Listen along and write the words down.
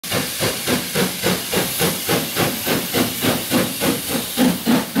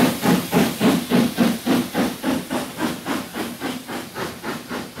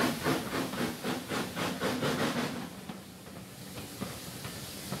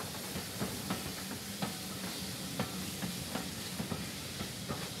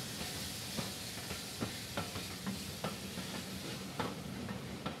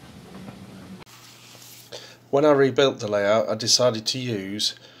When I rebuilt the layout, I decided to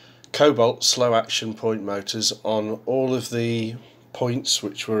use cobalt slow action point motors on all of the points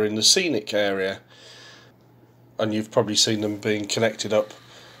which were in the scenic area, and you've probably seen them being connected up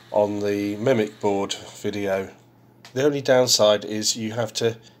on the mimic board video. The only downside is you have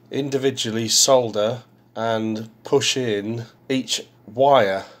to individually solder and push in each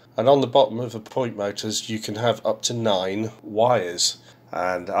wire, and on the bottom of the point motors you can have up to 9 wires,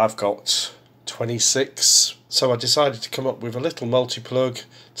 and I've got 26, so I decided to come up with a little multi-plug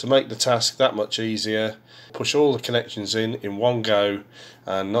to make the task that much easier. Push all the connections in one go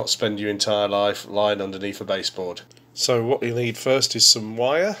and not spend your entire life lying underneath a baseboard. So what you need first is some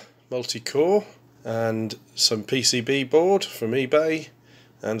wire, multi-core, and some PCB board from eBay,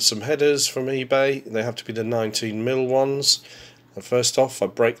 and some headers from eBay. They have to be the 19mm ones. And first off I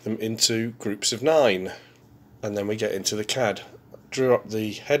break them into groups of 9, and then we get into the CAD. Drew up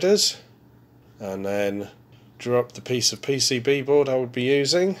the headers, and then drew up the piece of PCB board I would be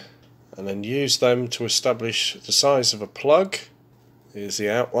using, and then use them to establish the size of a plug. Here's the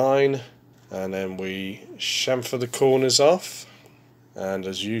outline, and then we chamfer the corners off, and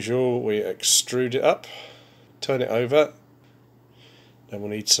as usual we extrude it up, turn it over. Then we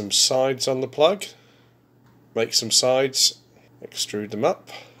need some sides on the plug, make some sides, extrude them up.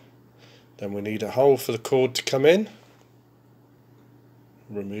 Then we need a hole for the cord to come in,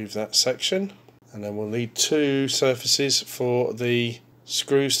 remove that section, and then we'll need 2 surfaces for the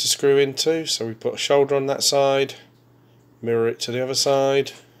screws to screw into. So we put a shoulder on that side, mirror it to the other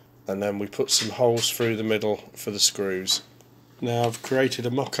side, and then we put some holes through the middle for the screws. Now I've created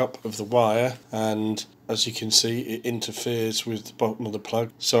a mock-up of the wire, and as you can see it interferes with the bottom of the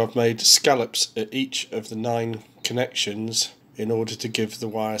plug, so I've made scallops at each of the 9 connections in order to give the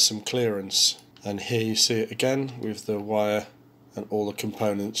wire some clearance. And here you see it again with the wire and all the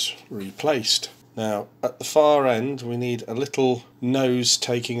components replaced. Now at the far end we need a little nose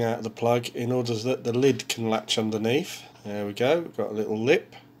taking out the plug in order that the lid can latch underneath. There we go, we've got a little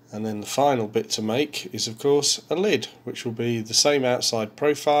lip, and then the final bit to make is of course a lid, which will be the same outside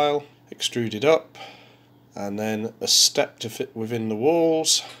profile, extruded up, and then a step to fit within the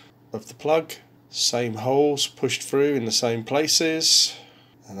walls of the plug, same holes pushed through in the same places,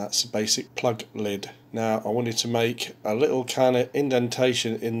 and that's a basic plug lid. Now I wanted to make a little kind of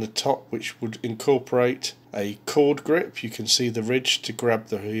indentation in the top which would incorporate a cord grip. You can see the ridge to grab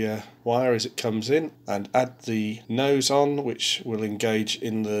the wire as it comes in, and add the nose on which will engage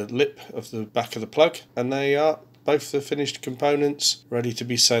in the lip of the back of the plug, and there you are, both the finished components ready to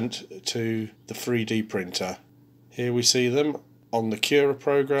be sent to the 3D printer. Here we see them on the Cura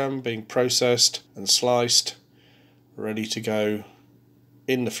program being processed and sliced, ready to go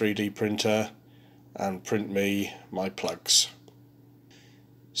in the 3D printer and print me my plugs.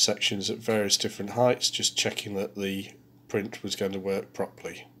 Sections at various different heights, just checking that the print was going to work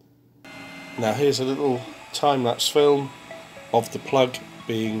properly. Now here's a little time-lapse film of the plug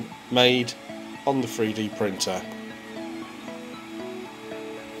being made on the 3D printer.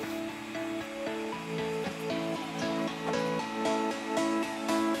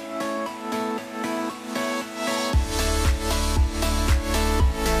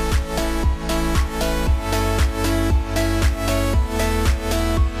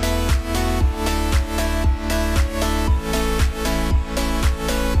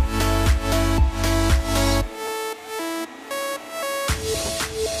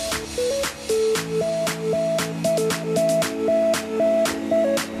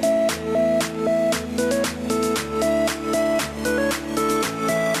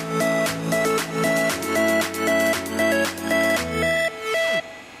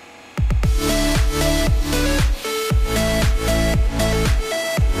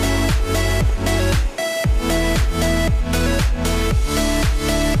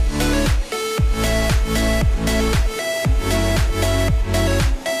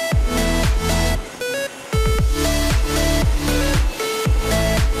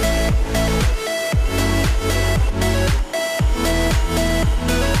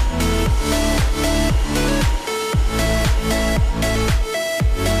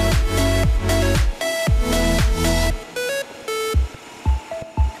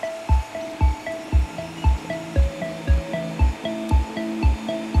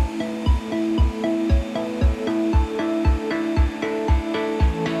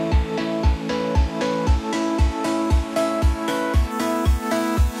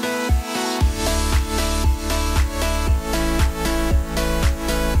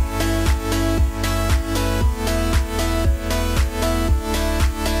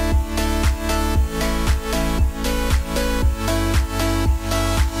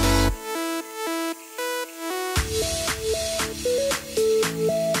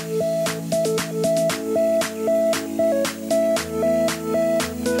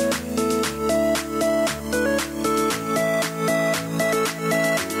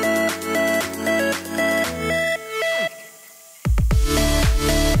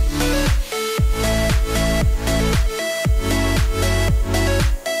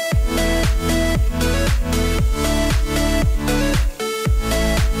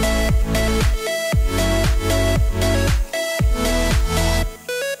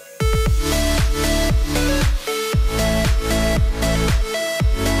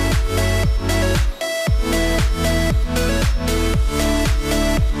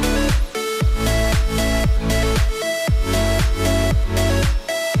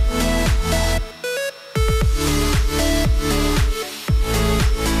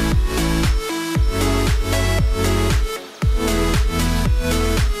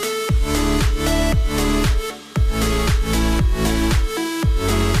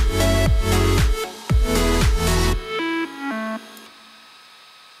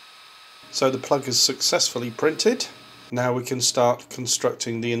 So the plug is successfully printed. Now we can start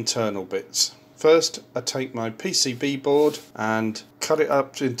constructing the internal bits. First, I take my PCB board and cut it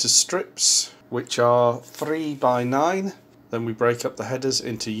up into strips, which are 3 by 9. Then we break up the headers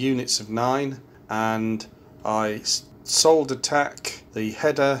into units of 9, and I solder tack the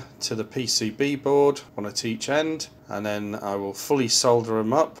header to the PCB board, one at each end, and then I will fully solder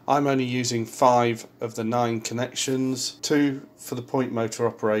them up. I'm only using 5 of the 9 connections, 2 for the point motor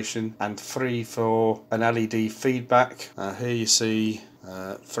operation and 3 for an LED feedback. Here you see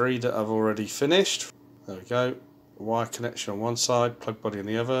 3 that I've already finished. There we go, wire connection on one side, plug body on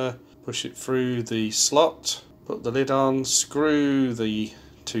the other, push it through the slot, put the lid on, screw the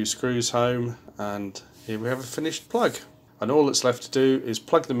 2 screws home, and here we have a finished plug. And all that's left to do is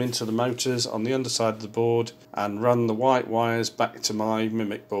plug them into the motors on the underside of the board and run the white wires back to my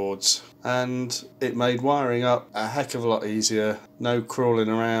Mimic boards. And it made wiring up a heck of a lot easier. No crawling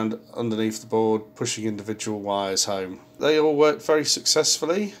around underneath the board pushing individual wires home. They all worked very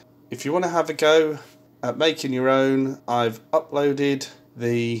successfully. If you want to have a go at making your own, I've uploaded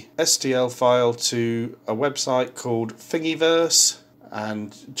the STL file to a website called Thingiverse,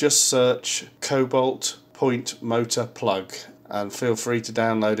 and just search cobalt point motor plug and feel free to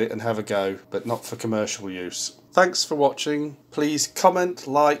download it and have a go, but not for commercial use. Thanks for watching. Please comment,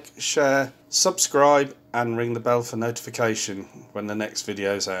 like, share, subscribe and ring the bell for notification when the next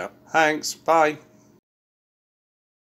video's out. Thanks, bye.